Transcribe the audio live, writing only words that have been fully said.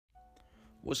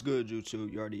What's good,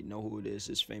 YouTube? You already know who it is.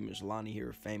 It's Fvmous Lonnie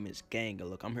here, Famous Gang.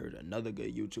 Look, I'm here with another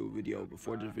good YouTube video.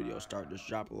 Before this video starts, just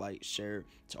drop a like, share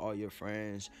to all your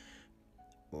friends.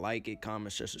 Like it,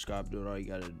 comment, share, subscribe, do all you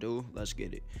gotta do. Let's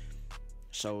get it.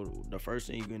 So the first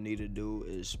thing you're gonna need to do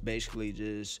is basically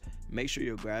just make sure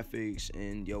your graphics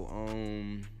and your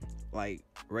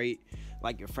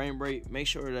your frame rate, make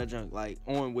sure that junk like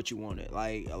on what you want it.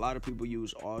 Like a lot of people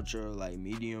use ultra, like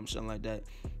medium, something like that,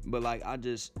 but like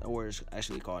or it's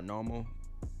actually called normal,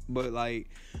 but like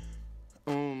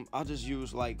I just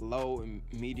use like low and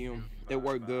medium. It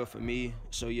worked good for me.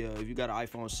 So yeah, if you got an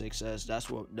iPhone 6s, that's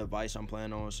what device I'm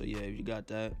playing on. So yeah, if you got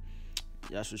that,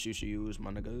 that's what you should use,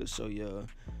 my nigga. So yeah,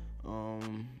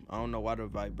 I don't know why the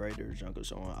vibrator junk or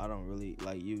so on. I don't really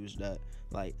like use that.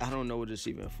 Like I don't know what it's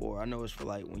even for. I know it's for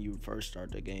like when you first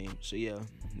start the game. So yeah,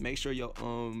 make sure your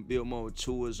build mode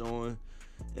 2 is on.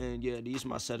 And yeah, these are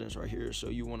my settings right here. So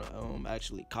you want to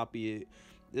actually copy it.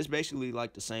 It's basically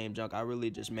like the same junk. I really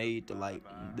just made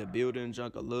the building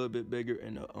junk a little bit bigger,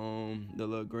 and the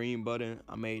little green button,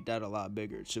 I made that a lot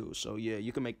bigger too. So yeah,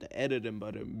 you can make the editing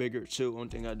button bigger too. Only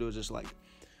thing I do is just like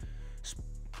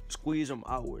squeeze them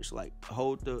outwards. Like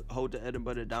hold the edit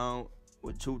button down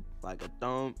with like a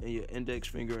thumb and your index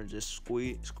finger, and just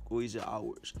squeeze it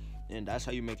outwards, and that's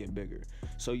how you make it bigger.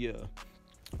 So yeah,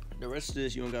 the rest of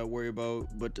this you don't gotta worry about.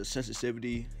 But the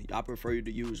sensitivity, I prefer you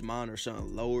to use mine or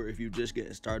something lower if you just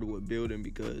getting started with building,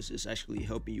 because it's actually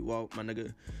helping you out, my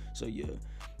nigga. So yeah,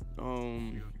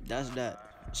 that's that.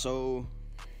 So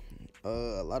a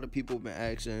lot of people been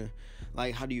asking,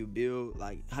 like, how do you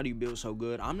build so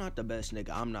good? I'm not the best, nigga.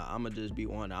 I'ma just be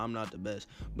one. I'm not the best,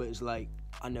 but it's like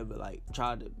I never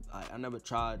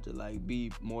tried to like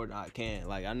be more than I can.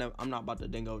 Like I'm not about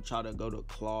to try to go to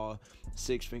claw,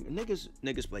 6 finger.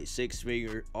 Niggas play 6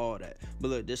 finger, all that. But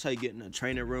look, this how you get in a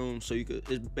training room, so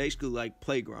it's basically like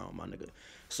playground, my nigga.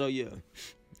 So yeah,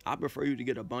 I prefer you to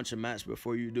get a bunch of mats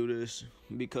before you do this,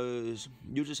 because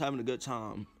you just having a good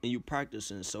time and you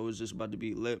practicing, so it's just about to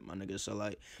be lit, my nigga. So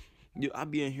like, I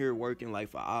be in here working like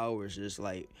for hours, just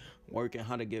like working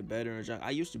how to get better and junk. I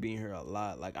used to be in here a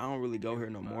lot. Like I don't really go here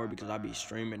no more because I be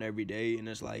streaming every day, and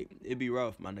it's like it be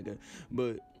rough, my nigga.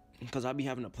 But because I be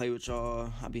having to play with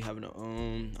y'all, I be having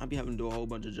to do a whole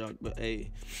bunch of junk. But hey,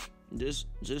 just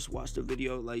watch the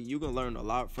video. Like you gonna learn a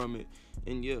lot from it,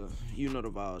 and yeah, you know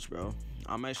the vibes, bro.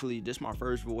 This my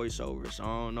first voiceover, so I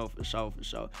don't know for sure,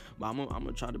 but I'm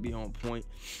gonna try to be on point.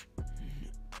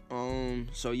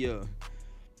 So yeah,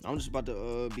 I'm just about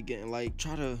to be getting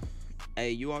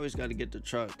hey, you always got to get the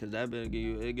truck, because that will give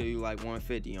you like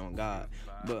 150 on God.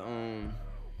 But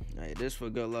hey, this for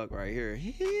good luck right here.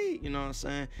 You know what I'm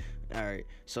saying? All right,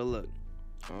 so look,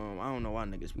 I don't know why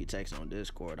niggas be texting on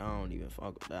Discord. I don't even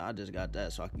fuck with that. I just got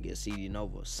that so I can get CD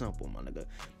Nova. Simple, my nigga.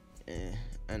 And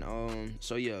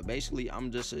so yeah, basically I'm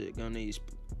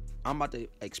about to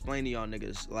explain to y'all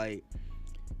niggas, like,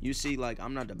 you see, like,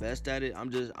 I'm not the best at it. I'm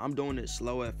doing it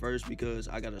slow at first because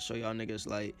I gotta show y'all niggas,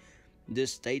 like,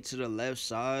 just stay to the left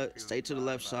side,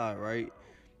 right?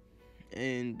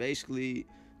 And basically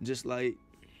just like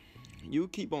you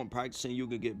keep on practicing, you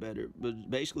can get better. But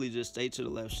basically just stay to the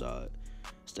left side,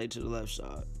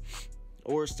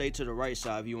 or stay to the right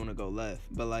side if you want to go left.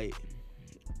 But like,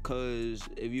 cause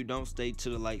if you don't stay to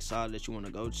the side that you want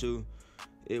to go to,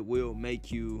 it will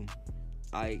make you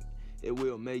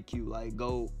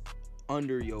go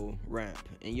under your ramp,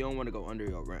 and you don't want to go under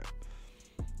your ramp.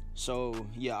 So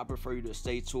yeah, I prefer you to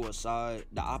stay to the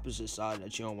opposite side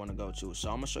that you don't want to go to. So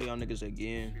I'm gonna show y'all niggas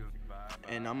again,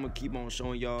 and I'm gonna keep on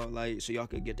showing y'all, like, so y'all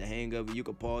could get the hang of it. You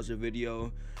could pause the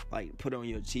video, like put it on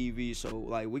your TV, so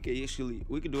like we could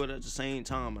do it at the same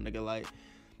time, my nigga. Like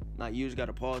you just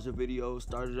gotta pause the video,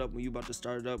 start it up when you about to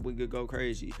start it up. We could go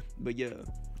crazy. But yeah,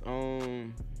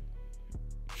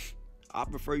 I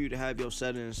prefer you to have your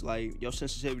settings, like your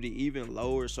sensitivity, even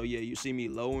lower. So yeah, you see me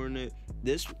lowering it.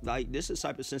 This is the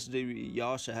type of sensitivity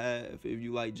y'all should have if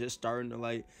you just starting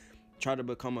to try to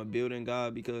become a building guy,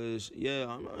 because yeah,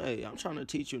 I'm trying to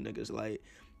teach you niggas, like,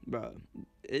 bro,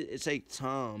 it takes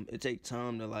time. It takes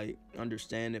time to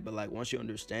understand it, but once you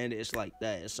understand it, it's like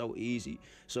that. It's so easy.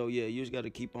 So yeah, you just got to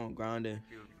keep on grinding.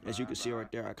 As you can see right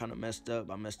there, I kind of messed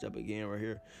up. I messed up again right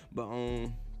here. But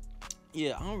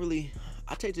yeah,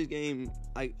 I take this game,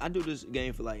 I do this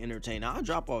game for entertainment. I'll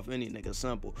drop off any nigga,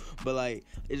 simple. But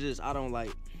it's just I don't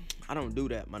do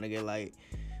that, my nigga.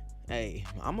 Hey,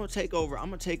 I'm gonna take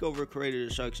over creator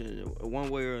destruction one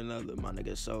way or another, my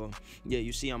nigga. So yeah,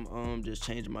 you see I'm just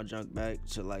changing my junk back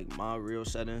to my real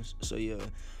settings. So yeah,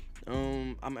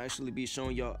 I'm actually be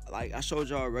showing y'all, I showed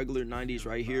y'all regular 90s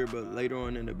right here, but later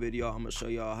on in the video I'm gonna show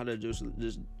y'all how to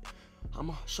I'm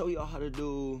gonna show y'all how to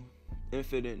do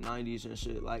infinite 90s and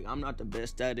shit. Like, I'm not the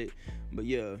best at it, but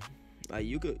yeah, like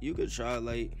you could try.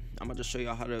 Like, I'm about to show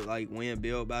y'all how to like win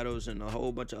build battles and a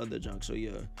whole bunch of other junk. So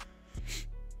yeah,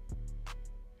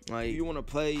 like, if you want to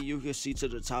play, you can see to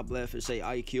the top left and say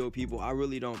I kill people. I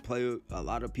really don't play with a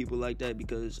lot of people like that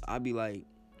because I be like,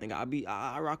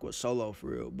 I rock with solo for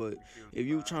real. But if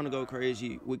you trying to go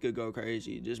crazy, we could go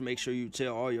crazy. Just make sure you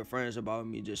tell all your friends about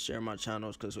me. Just share my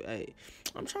channels, cause hey,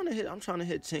 I'm trying to hit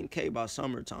 10K by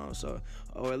summertime. So,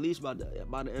 or at least by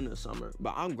the end of summer.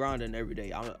 But I'm grinding every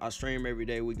day. I stream every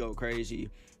day. We go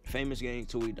crazy. Famous gang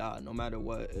till we die. No matter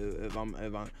what. If I'm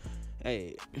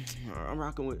Hey, I'm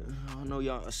rocking with, I know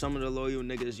y'all, some of the loyal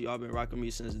niggas, y'all been rocking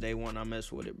me since day one. I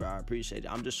mess with it, bro. I appreciate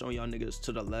it. I'm just showing y'all niggas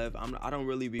to the left. I don't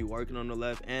really be working on the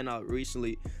left. And I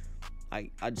recently, I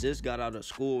just got out of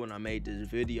school when I made this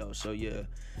video. So yeah,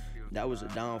 that was a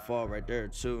downfall right there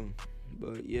too.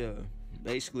 But yeah,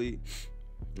 basically,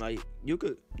 like, you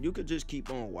could just keep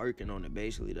on working on it,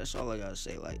 basically. That's all I gotta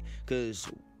say. Like,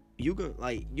 cause you can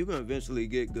eventually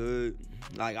get good.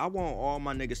 Like, I want all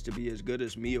my niggas to be as good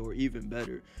as me or even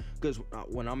better, because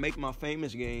when I make my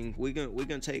famous gang, we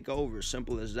can take over.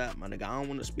 Simple as that, my nigga. I don't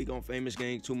want to speak on famous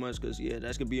gang too much, because yeah,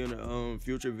 that's gonna be in the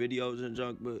future videos and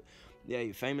junk. But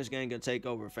yeah, famous gang can take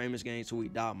over. Famous gang till we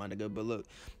die, my nigga. But look,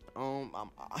 I'm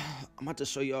about to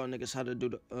show y'all niggas how to do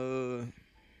the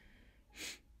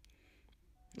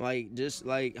like, just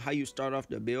like how you start off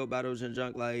the build battles and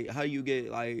junk. Like, how you get,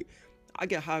 like, I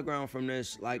get high ground from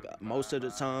this, like, most of the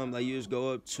time. Like, you just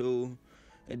go up 2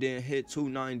 and then hit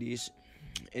 290s,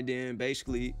 and then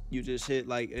basically you just hit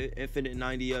like infinite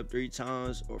 90 up 3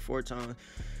 times or 4 times,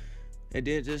 and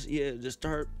then just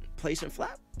start placing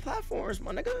flat platforms,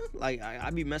 my nigga. Like, I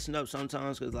be messing up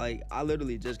sometimes, because like I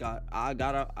literally just got out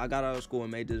of school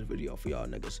and made this video for y'all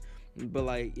niggas. But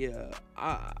like, yeah,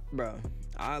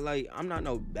 I'm not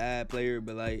no bad player,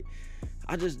 but like,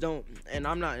 I just don't, and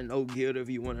I'm not in no guild, if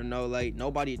you want to know. Like,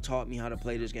 nobody taught me how to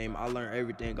play this game. I learned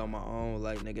everything on my own,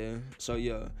 like, nigga. So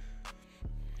yeah,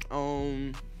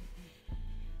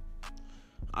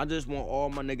 I just want all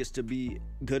my niggas to be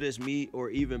good as me or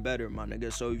even better, my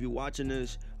nigga. So if you watching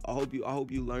this, I hope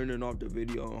you learning off the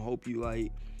video, and hope you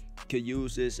like could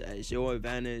use this as your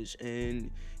advantage. And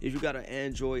if you got an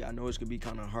Android, I know it's gonna be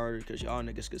kind of harder, because y'all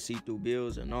niggas could see through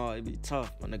bills and all. It'd be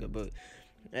tough, my nigga. But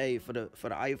hey, for the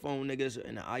iPhone niggas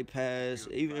and the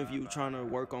iPads, even if you trying to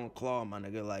work on claw, my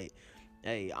nigga, like,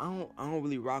 hey, I don't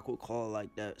really rock with claw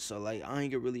like that. So like, I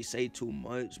ain't gonna really say too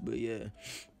much. But yeah,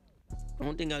 the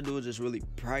only thing I do is just really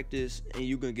practice, and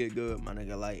you can get good, my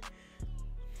nigga. Like,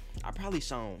 I probably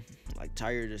sound like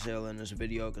tired as hell in this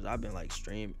video, because I've been like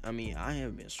streaming. I mean, I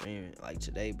haven't been streaming like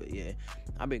today, but yeah,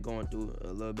 I've been going through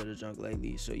a little bit of junk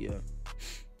lately. So yeah,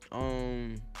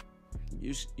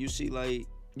 you see, like,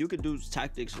 you could do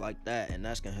tactics like that, and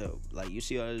that's gonna help. Like, you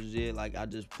see how I just did? Like, I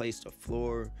just placed a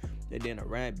floor and then a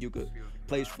ramp. You could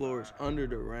place floors under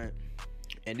the ramp,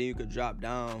 and then you could drop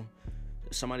down.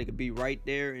 Somebody could be right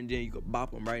there, and then you could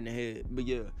bop them right in the head. But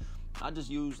yeah, I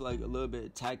just use like a little bit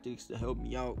of tactics to help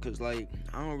me out, because like,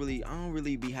 I don't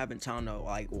really be having time to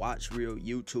like watch real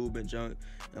YouTube and junk,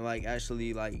 and like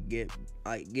actually like get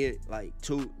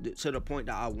to the point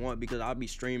that I want, because I'll be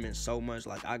streaming so much.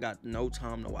 Like, I got no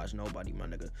time to watch nobody, my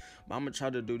nigga. But I'm gonna try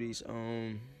to do these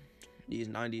 90s.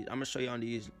 I'm gonna show you on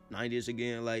these 90s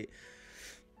again. Like,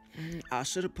 I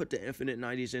should have put the infinite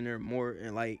 90s in there more,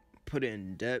 and like put it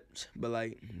in depth. But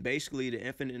like, basically the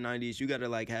infinite 90s, you gotta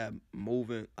like have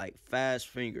moving, like, fast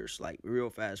fingers, like real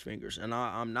fast fingers. And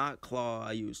I'm not claw.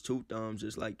 I use 2 thumbs,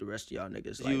 just like the rest of y'all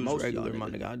niggas. Like, most regular, my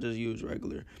nigga. I just use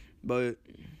regular. But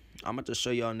I'm about to show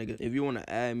y'all niggas, if you want to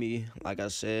add me, like I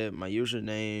said, my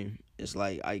username is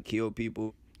like I kill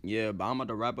people. Yeah, but I'm about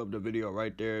to wrap up the video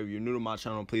right there. If you're new to my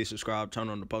channel, please subscribe, turn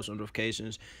on the post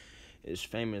notifications. It's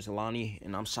Fvmous Lonnie,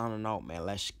 and I'm signing out, man.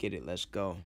 Let's get it. Let's go.